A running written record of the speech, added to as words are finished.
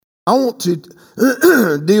I want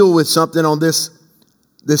to deal with something on this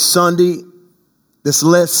Sunday, this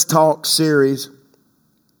Let's Talk series.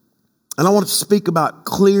 And I want to speak about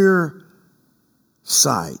clear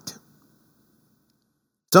sight.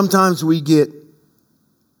 Sometimes we get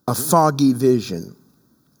a foggy vision.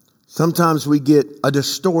 Sometimes we get a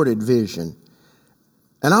distorted vision.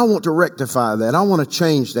 And I want to rectify that. I want to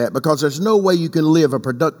change that, because there's no way you can live a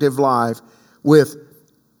productive life with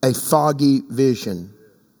a foggy vision.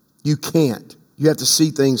 You can't. You have to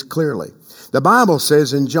see things clearly. The Bible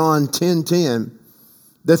says in John 10:10,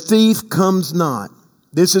 the thief comes not.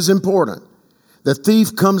 This is important. The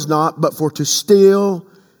thief comes not but for to steal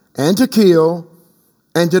and to kill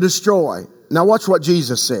and to destroy. Now watch what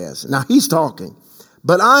Jesus says. Now he's talking.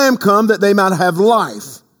 But I am come that they might have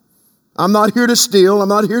life. I'm not here to steal. I'm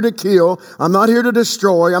not here to kill. I'm not here to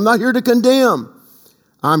destroy. I'm not here to condemn.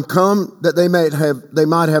 I'm come that they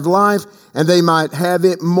might have life, and they might have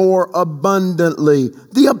it more abundantly.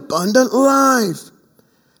 The abundant life.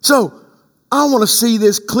 So I want to see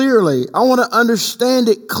this clearly. I want to understand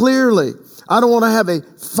it clearly. I don't want to have a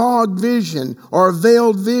fog vision or a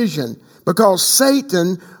veiled vision, because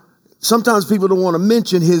Satan, sometimes people don't want to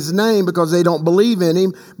mention his name because they don't believe in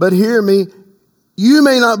him. But hear me, you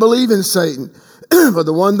may not believe in Satan, but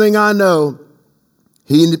the one thing I know,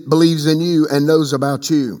 he believes in you and knows about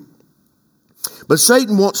you. But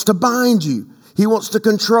Satan wants to bind you. He wants to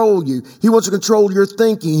control you. He wants to control your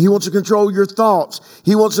thinking. He wants to control your thoughts.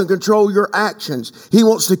 He wants to control your actions. He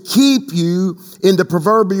wants to keep you in the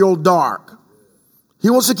proverbial dark. He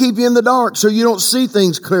wants to keep you in the dark so you don't see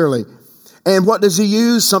things clearly. And what does he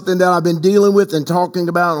use? Something that I've been dealing with and talking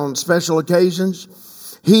about on special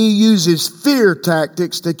occasions. He uses fear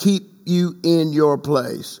tactics to keep you in your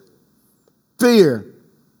place. Fear,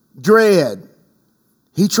 dread.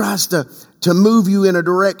 He tries to move you in a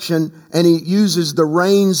direction, and he uses the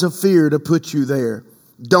reins of fear to put you there.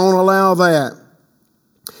 Don't allow that.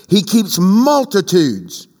 He keeps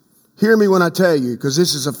multitudes. Hear me when I tell you, because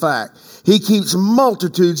this is a fact. He keeps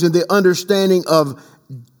multitudes in the understanding of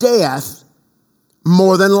death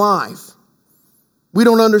more than life. We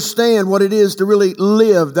don't understand what it is to really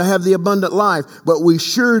live, to have the abundant life, but we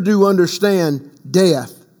sure do understand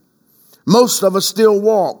death. Most of us still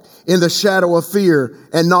walk in the shadow of fear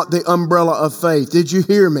and not the umbrella of faith. Did you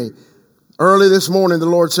hear me? Early this morning, the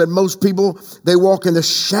Lord said most people, they walk in the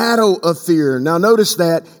shadow of fear. Now notice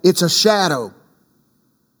that it's a shadow.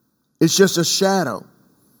 It's just a shadow.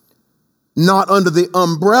 Not under the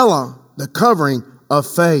umbrella, the covering of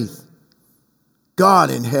faith.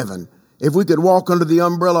 God in heaven. If we could walk under the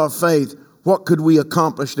umbrella of faith, what could we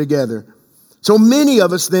accomplish together? So many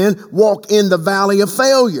of us then walk in the valley of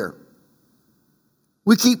failure.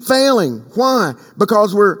 We keep failing. Why?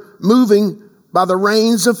 Because we're moving by the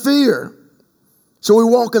reins of fear. So we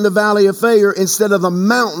walk in the valley of failure instead of the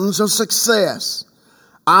mountains of success.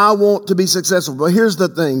 I want to be successful. But here's the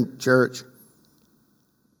thing, church.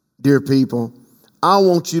 Dear people, I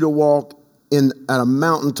want you to walk in a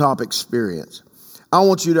mountaintop experience. I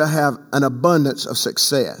want you to have an abundance of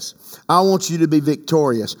success. I want you to be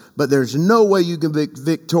victorious. But there's no way you can be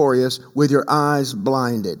victorious with your eyes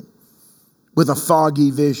blinded, with a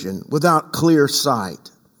foggy vision, without clear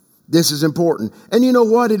sight. This is important. And you know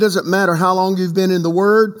what? It doesn't matter how long you've been in the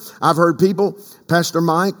Word. I've heard people, Pastor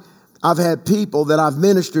Mike, I've had people that I've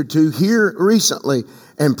ministered to here recently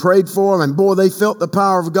and prayed for them. And boy, they felt the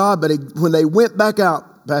power of God. But when they went back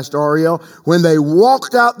out, Pastor Ariel, when they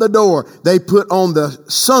walked out the door, they put on the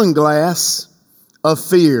sunglass of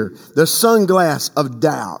fear, the sunglass of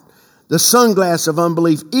doubt, the sunglass of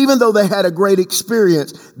unbelief. Even though they had a great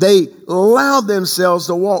experience, they allowed themselves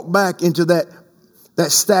to walk back into that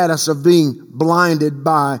status of being blinded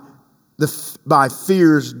by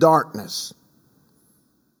fear's darkness.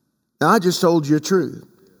 Now, I just told you the truth.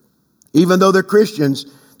 Even though they're Christians,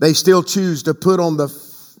 they still choose to put on the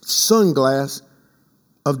sunglass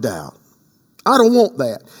of doubt. I don't want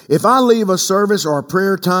that. If I leave a service or a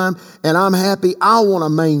prayer time and I'm happy, I want to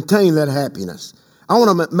maintain that happiness. I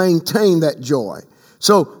want to maintain that joy.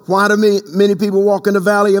 So why do many people walk in the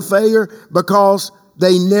valley of failure? Because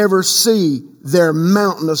they never see their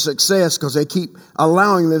mountain of success, because they keep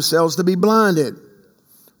allowing themselves to be blinded.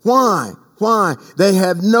 Why? Why? They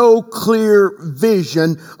have no clear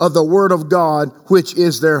vision of the Word of God, which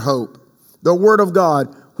is their hope. The Word of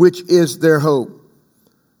God, which is their hope.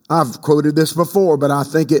 I've quoted this before, but I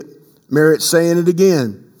think it merits saying it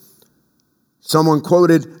again. Someone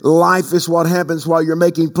quoted, "Life is what happens while you're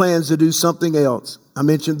making plans to do something else." I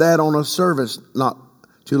mentioned that on a service not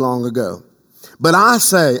too long ago. But I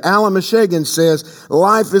say, Alan Mushegan says,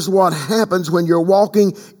 life is what happens when you're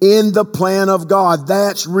walking in the plan of God.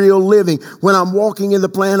 That's real living. When I'm walking in the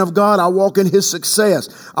plan of God, I walk in His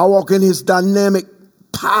success. I walk in His dynamic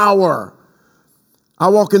power. I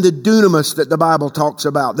walk in the dunamis that the Bible talks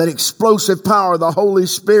about, that explosive power of the Holy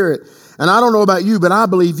Spirit. And I don't know about you, but I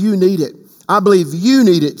believe you need it. I believe you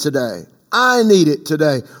need it today. I need it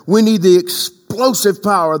today. We need the explosive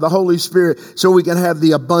power of the Holy Spirit so we can have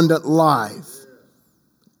the abundant life.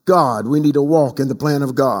 God, we need to walk in the plan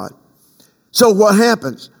of God. So what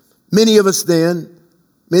happens? Many of us then,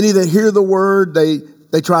 many that hear the word,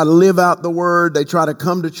 they try to live out the word, they try to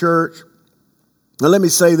come to church. Now let me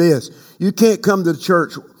say this. You can't come to the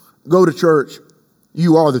church, go to church,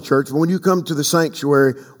 you are the church. But when you come to the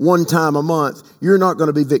sanctuary one time a month, you're not going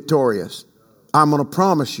to be victorious. I'm going to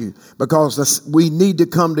promise you, because we need to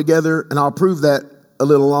come together, and I'll prove that a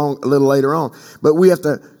little later on. But we have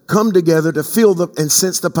to come together to feel and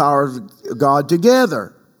sense the power of God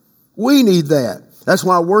together. We need that. That's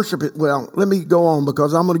why worship it. Well, let me go on,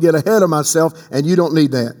 because I'm going to get ahead of myself, and you don't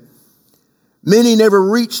need that. Many never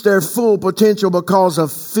reach their full potential because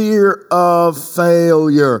of fear of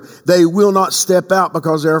failure. They will not step out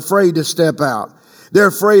because they're afraid to step out. They're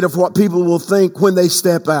afraid of what people will think when they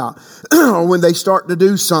step out or when they start to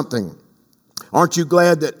do something. Aren't you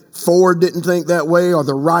glad that Ford didn't think that way, or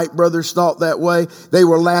the Wright brothers thought that way? They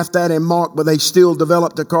were laughed at and mocked, but they still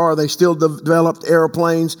developed a car. They still developed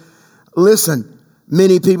airplanes. Listen,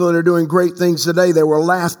 many people that are doing great things today, they were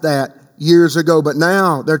laughed at years ago, but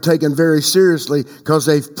now they're taken very seriously because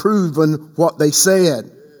they've proven what they said.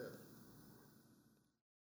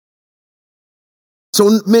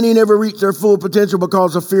 So many never reach their full potential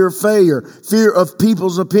because of fear of failure, fear of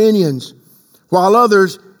people's opinions, while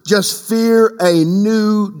others just fear a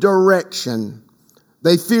new direction.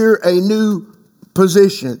 They fear a new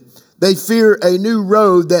position. They fear a new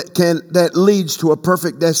road that leads to a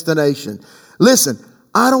perfect destination. Listen,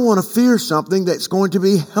 I don't want to fear something that's going to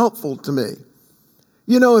be helpful to me.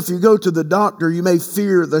 You know, if you go to the doctor, you may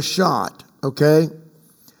fear the shot, okay?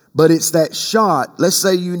 But it's that shot. Let's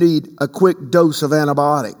say you need a quick dose of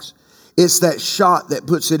antibiotics. It's that shot that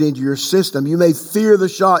puts it into your system. You may fear the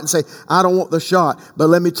shot and say, I don't want the shot. But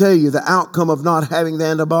let me tell you, the outcome of not having the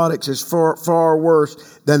antibiotics is far, far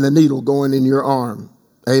worse than the needle going in your arm.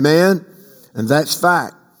 Amen? And that's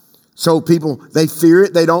fact. So people, they fear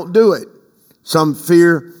it. They don't do it. Some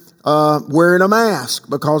fear wearing a mask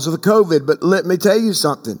because of the COVID. But let me tell you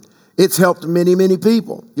something. It's helped many, many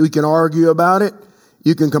people. We can argue about it.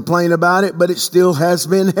 You can complain about it, but it still has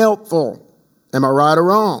been helpful. Am I right or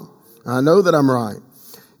wrong? I know that I'm right.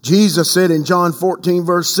 Jesus said in John 14,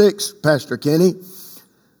 verse 6, Pastor Kenny,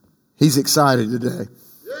 he's excited today.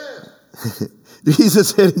 Yeah. Jesus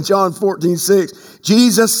said in John 14, 6,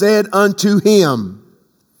 Jesus said unto him,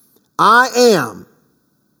 I am.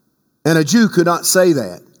 And a Jew could not say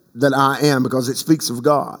that I am, because it speaks of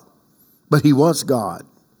God. But he was God.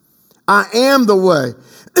 I am the way.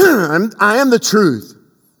 I am the truth.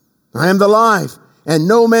 I am the life. And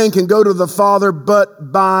no man can go to the Father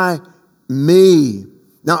but by me.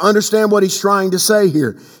 Now understand what he's trying to say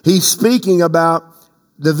here. He's speaking about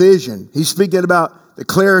the vision. He's speaking about the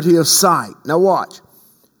clarity of sight. Now watch.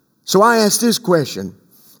 So I asked this question.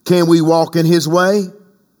 Can we walk in his way?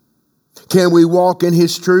 Can we walk in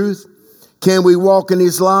his truth? Can we walk in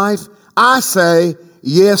his life? I say,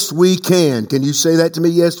 yes, we can. Can you say that to me?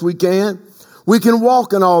 Yes, we can. We can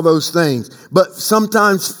walk in all those things, but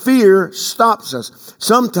sometimes fear stops us.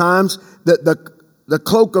 Sometimes the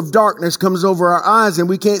cloak of darkness comes over our eyes and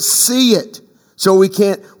we can't see it. So we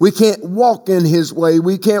can't walk in his way.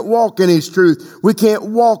 We can't walk in his truth. We can't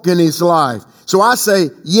walk in his life. So I say,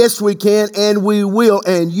 yes, we can, and we will,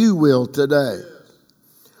 and you will today.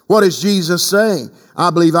 What is Jesus saying?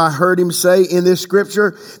 I believe I heard him say in this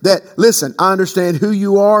scripture that, listen, I understand who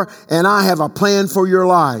you are, and I have a plan for your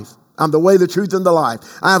life. I'm the way, the truth, and the life.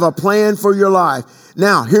 I have a plan for your life.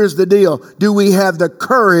 Now, here's the deal. Do we have the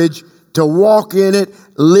courage to walk in it,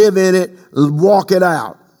 live in it, walk it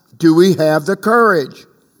out? Do we have the courage?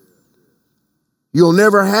 You'll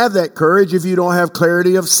never have that courage if you don't have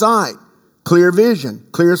clarity of sight, clear vision,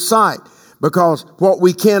 clear sight. Because what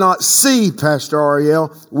we cannot see, Pastor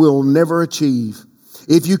Ariel, we'll never achieve.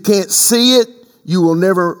 If you can't see it, you will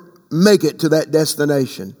never make it to that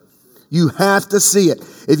destination. You have to see it.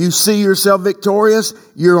 If you see yourself victorious,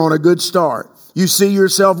 you're on a good start. You see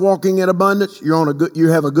yourself walking in abundance, you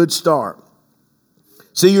have a good start.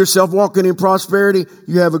 See yourself walking in prosperity,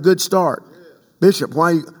 you have a good start. Bishop,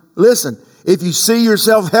 listen, if you see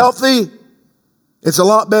yourself healthy, it's a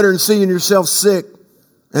lot better than seeing yourself sick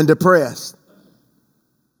and depressed.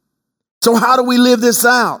 So how do we live this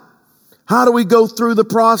out? How do we go through the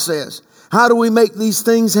process? How do we make these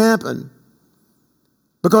things happen?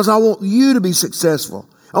 Because I want you to be successful.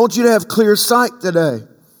 I want you to have clear sight today.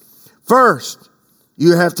 First,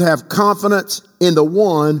 you have to have confidence in the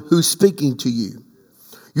one who's speaking to you.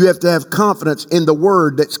 You have to have confidence in the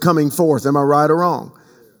word that's coming forth. Am I right or wrong?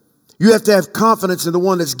 You have to have confidence in the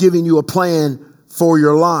one that's giving you a plan for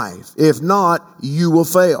your life. If not, you will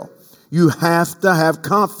fail. You have to have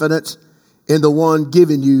confidence in the one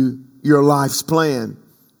giving you your life's plan.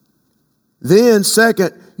 Then,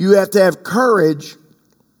 second, you have to have courage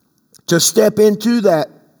to step into that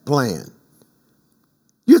plan.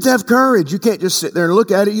 You have to have courage. You can't just sit there and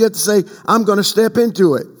look at it. You have to say, I'm going to step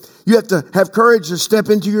into it. You have to have courage to step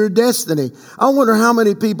into your destiny. I wonder how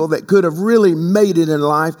many people that could have really made it in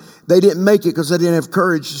life, they didn't make it because they didn't have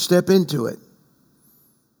courage to step into it.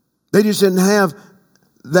 They just didn't have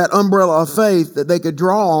that umbrella of faith that they could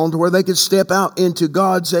draw on to where they could step out into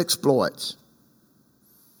God's exploits.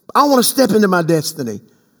 I want to step into my destiny.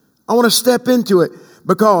 I want to step into it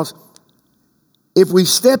because if we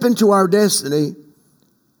step into our destiny,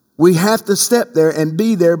 we have to step there and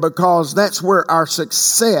be there because that's where our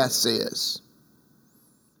success is.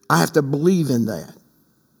 I have to believe in that.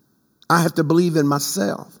 I have to believe in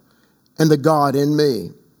myself and the God in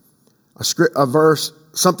me. A verse,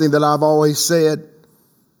 something that I've always said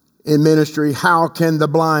in ministry: how can the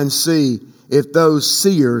blind see if those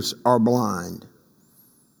seers are blind?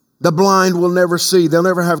 The blind will never see. They'll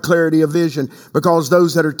never have clarity of vision because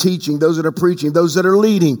those that are teaching, those that are preaching, those that are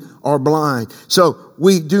leading are blind. So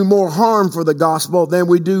we do more harm for the gospel than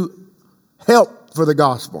we do help for the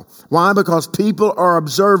gospel. Why? Because people are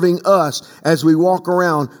observing us as we walk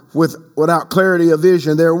around without clarity of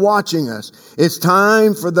vision. They're watching us. It's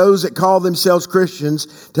time for those that call themselves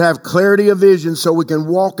Christians to have clarity of vision so we can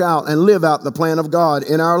walk out and live out the plan of God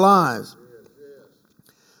in our lives.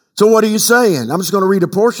 So what are you saying? I'm just going to read a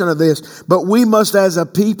portion of this. But we must, as a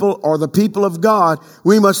people, or the people of God,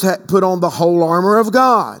 we must put on the whole armor of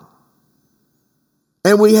God.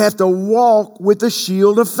 And we have to walk with the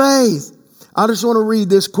shield of faith. I just want to read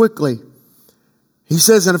this quickly. He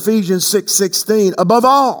says in Ephesians 6:16, above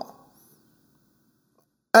all,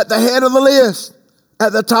 at the head of the list,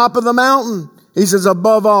 at the top of the mountain, he says,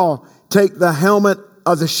 above all, take the helmet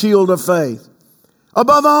of the shield of faith.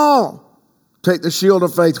 Above all, take the shield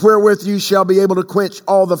of faith, wherewith you shall be able to quench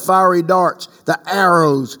all the fiery darts, the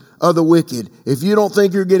arrows of the wicked. If you don't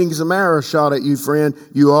think you're getting some arrows shot at you, friend,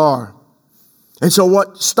 you are. And so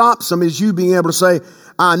what stops them is you being able to say,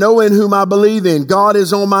 I know in whom I believe in. God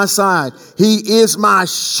is on my side. He is my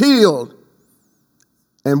shield.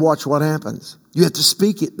 And watch what happens. You have to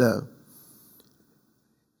speak it though.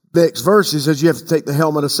 The next verse says you have to take the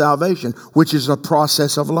helmet of salvation, which is a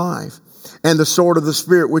process of life, and the sword of the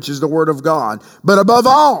Spirit, which is the word of God. But above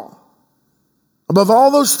all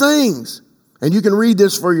those things, and you can read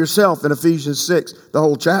this for yourself in Ephesians 6, the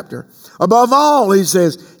whole chapter. Above all, he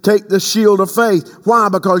says, take the shield of faith. Why?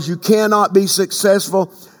 Because you cannot be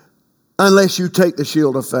successful unless you take the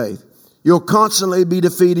shield of faith. You'll constantly be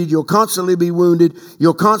defeated. You'll constantly be wounded.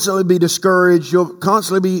 You'll constantly be discouraged. You'll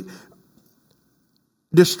constantly be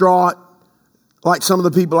distraught. Like some of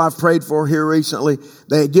the people I've prayed for here recently,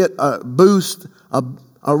 they get a boost,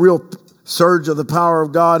 a real surge of the power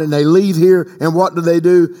of God, and they leave here, and what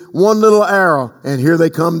do? One little arrow, and here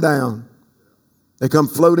they come down. They come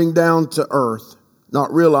floating down to earth,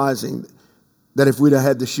 not realizing that if we'd have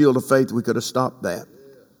had the shield of faith, we could have stopped that.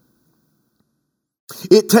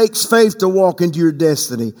 It takes faith to walk into your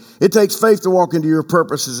destiny. It takes faith to walk into your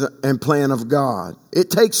purposes and plan of God.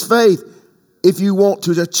 It takes faith if you want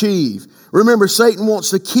to achieve. Remember, Satan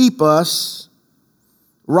wants to keep us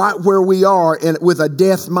right where we are with a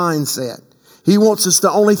death mindset. He wants us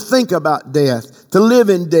to only think about death, to live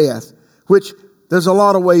in death, which there's a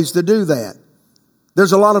lot of ways to do that.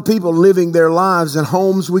 There's a lot of people living their lives in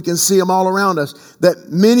homes. We can see them all around us, that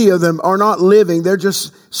many of them are not living. They're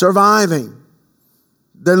just surviving.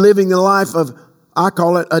 They're living the life of, I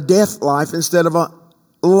call it a death life instead of a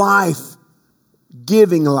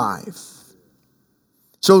life-giving life.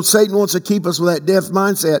 So Satan wants to keep us with that death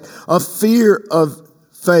mindset, a fear of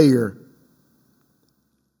failure,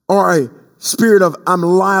 or a spirit of, I'm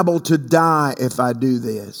liable to die if I do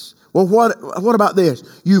this. Well, what about this?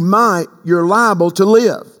 You're liable to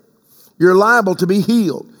live. You're liable to be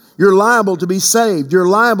healed. You're liable to be saved. You're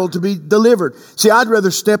liable to be delivered. See, I'd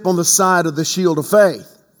rather step on the side of the shield of faith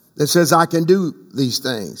that says I can do these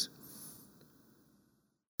things,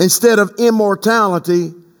 instead of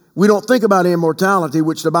immortality, We don't think about immortality,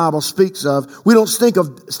 which the Bible speaks of. We don't speak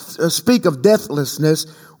of deathlessness.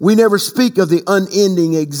 We never speak of the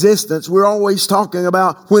unending existence. We're always talking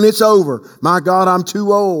about when it's over. My God, I'm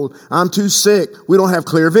too old. I'm too sick. We don't have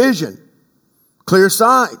clear vision, clear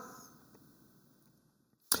sight.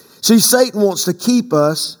 See, Satan wants to keep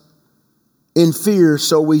us in fear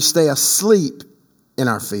so we stay asleep in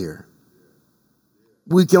our fear.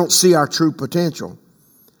 We don't see our true potential.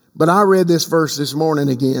 But I read this verse this morning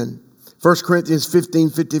again. 1 Corinthians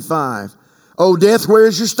 15:55. Oh, death, where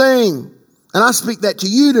is your sting? And I speak that to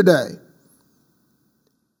you today.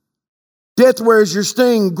 Death, where is your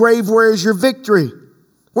sting? Grave, where is your victory?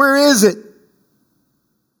 Where is it?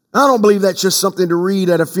 I don't believe that's just something to read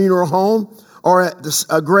at a funeral home or at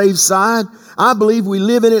a graveside. I believe we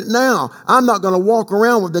live in it now. I'm not going to walk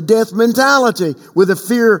around with the death mentality, with a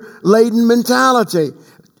fear-laden mentality.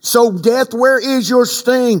 So death, where is your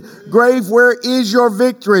sting? Grave, where is your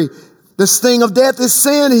victory? The sting of death is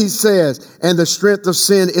sin, he says, and the strength of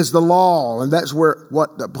sin is the law. And that's what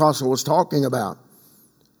the apostle was talking about.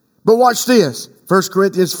 But watch this, 1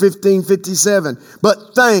 Corinthians 15:57. But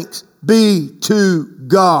thanks be to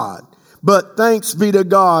God. But thanks be to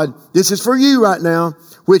God. This is for you right now,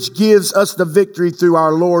 which gives us the victory through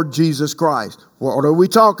our Lord Jesus Christ. What are we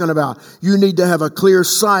talking about? You need to have a clear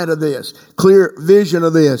sight of this, clear vision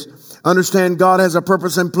of this. Understand God has a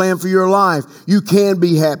purpose and plan for your life. You can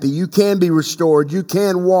be happy. You can be restored. You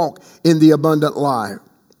can walk in the abundant life.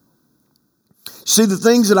 See, the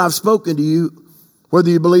things that I've spoken to you, whether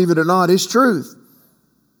you believe it or not, is truth.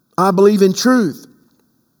 I believe in truth.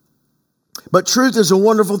 But truth is a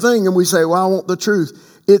wonderful thing. And we say, well, I want the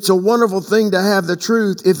truth. It's a wonderful thing to have the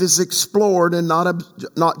truth if it's explored and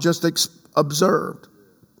not just observed.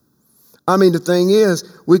 I mean, the thing is,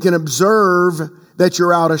 we can observe that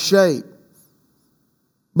you're out of shape.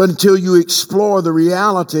 But until you explore the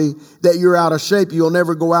reality that you're out of shape, you'll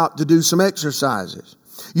never go out to do some exercises.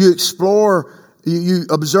 You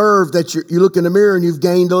observe that you look in the mirror and you've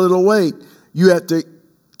gained a little weight. You have to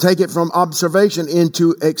take it from observation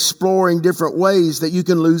into exploring different ways that you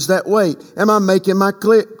can lose that weight. Am I making my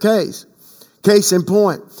case? Case in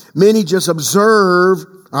point, many just observe.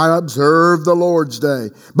 I observe the Lord's Day,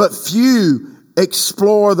 but few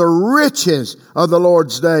explore the riches of the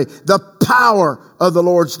Lord's Day, the power of the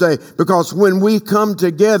Lord's Day. Because when we come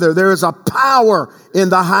together, there is a power in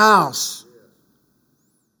the house.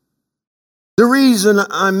 The reason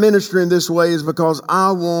I'm ministering this way is because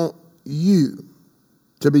I want you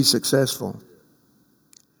to be successful.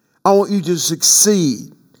 I want you to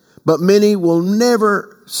succeed. But many will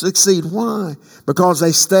never succeed. Why? Because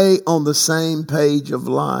they stay on the same page of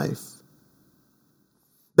life.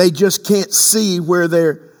 They just can't see where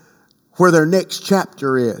their next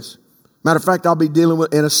chapter is. Matter of fact, I'll be dealing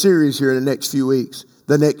with in a series here in the next few weeks.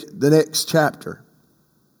 The next chapter.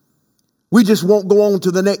 We just won't go on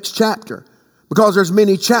to the next chapter because there's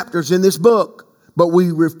many chapters in this book, but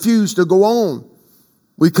we refuse to go on.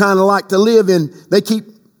 We kind of like to live in. They keep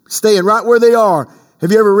staying right where they are.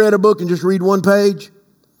 Have you ever read a book and just read one page?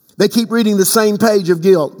 They keep reading the same page of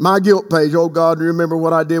guilt. My guilt page. Oh, God, remember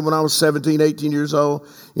what I did when I was 17, 18 years old?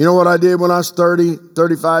 You know what I did when I was 30,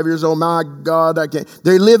 35 years old? My God, I can't.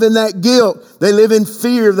 They live in that guilt. They live in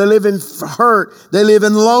fear. They live in hurt. They live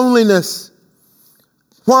in loneliness.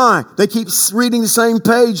 Why? They keep reading the same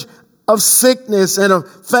page of sickness and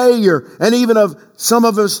of failure. And even of some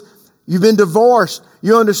of us, you've been divorced.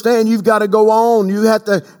 You understand you've got to go on. You have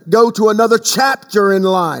to go to another chapter in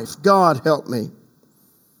life. God help me.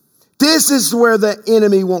 This is where the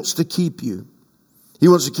enemy wants to keep you. He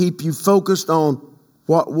wants to keep you focused on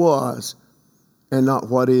what was and not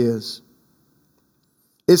what is.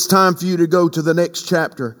 It's time for you to go to the next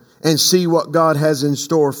chapter and see what God has in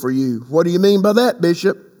store for you. What do you mean by that,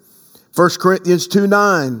 Bishop? 1 Corinthians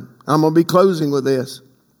 2:9. I'm going to be closing with this.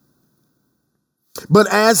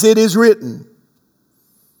 But as it is written,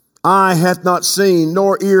 eye hath not seen,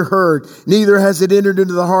 nor ear heard, neither has it entered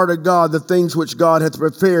into the heart of God the things which God hath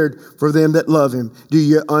prepared for them that love Him. Do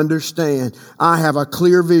you understand? I have a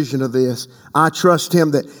clear vision of this. I trust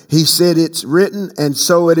Him that He said it's written, and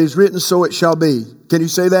so it is written, so it shall be. Can you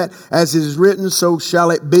say that? As it is written, so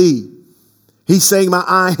shall it be. He's saying my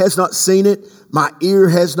eye has not seen it, my ear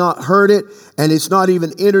has not heard it, and it's not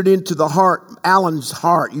even entered into the heart, Alan's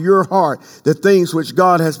heart, your heart, the things which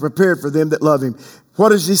God has prepared for them that love Him.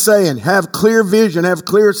 What is He saying? Have clear vision, have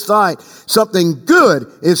clear sight. Something good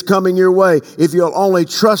is coming your way if you'll only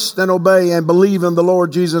trust and obey and believe in the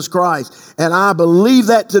Lord Jesus Christ. And I believe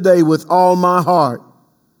that today with all my heart.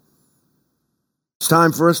 It's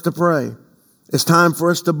time for us to pray. It's time for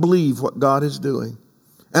us to believe what God is doing.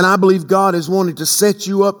 And I believe God is wanting to set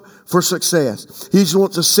you up for success. He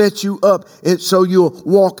wants to set you up and so you'll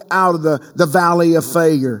walk out of the valley of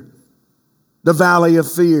failure, the valley of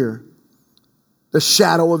fear, the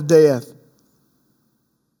shadow of death.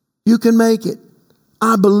 You can make it.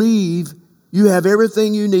 I believe you have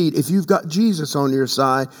everything you need. If you've got Jesus on your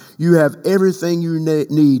side, you have everything you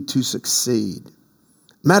need to succeed.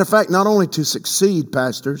 Matter of fact, not only to succeed,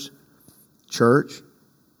 pastors, church,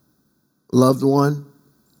 loved one,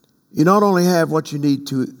 you not only have what you need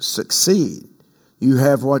to succeed, you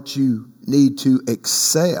have what you need to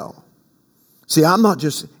excel. See, I'm not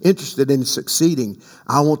just interested in succeeding.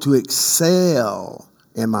 I want to excel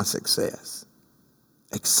in my success.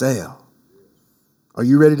 Excel. Are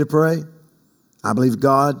you ready to pray? I believe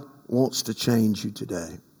God wants to change you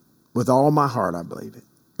today. With all my heart, I believe it.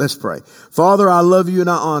 Let's pray. Father, I love you and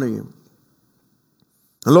I honor you.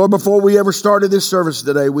 And Lord, before we ever started this service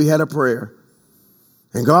today, we had a prayer.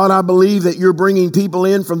 And God, I believe that you're bringing people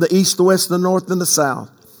in from the east, the west, the north, and the south.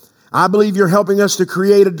 I believe you're helping us to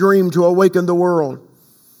create a dream to awaken the world.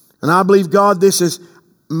 And I believe, God, this is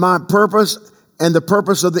my purpose and the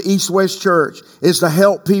purpose of the East West Church is to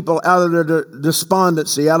help people out of their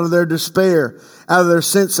despondency, out of their despair, out of their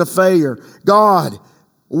sense of failure. God,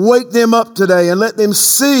 wake them up today and let them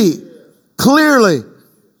see clearly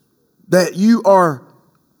that you're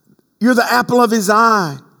the apple of his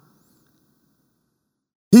eye.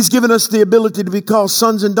 He's given us the ability to be called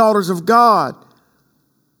sons and daughters of God.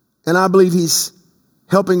 And I believe he's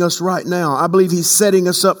helping us right now. I believe he's setting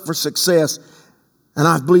us up for success. And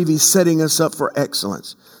I believe he's setting us up for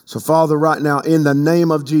excellence. So, Father, right now, in the name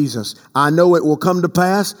of Jesus, I know it will come to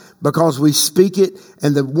pass because we speak it.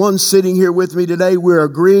 And the ones sitting here with me today, we're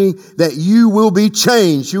agreeing that you will be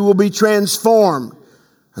changed. You will be transformed.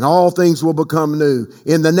 And all things will become new.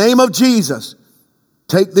 In the name of Jesus,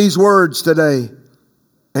 take these words today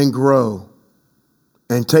and grow.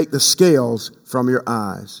 And take the scales from your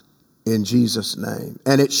eyes in Jesus' name.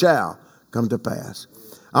 And it shall come to pass.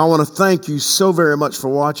 I want to thank you so very much for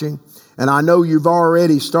watching. And I know you've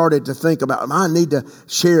already started to think about, I need to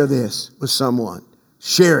share this with someone.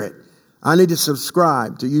 Share it. I need to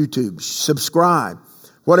subscribe to YouTube. Subscribe.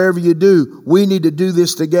 Whatever you do, we need to do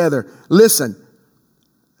this together. Listen,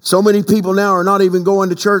 so many people now are not even going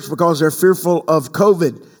to church because they're fearful of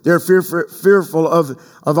COVID. They're fearful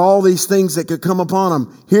of all these things that could come upon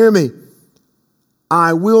them. Hear me.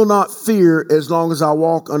 I will not fear as long as I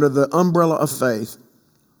walk under the umbrella of faith.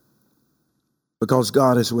 Because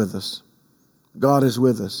God is with us. God is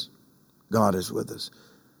with us. God is with us.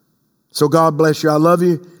 So God bless you. I love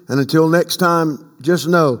you. And until next time, just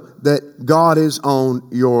know that God is on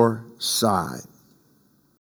your side.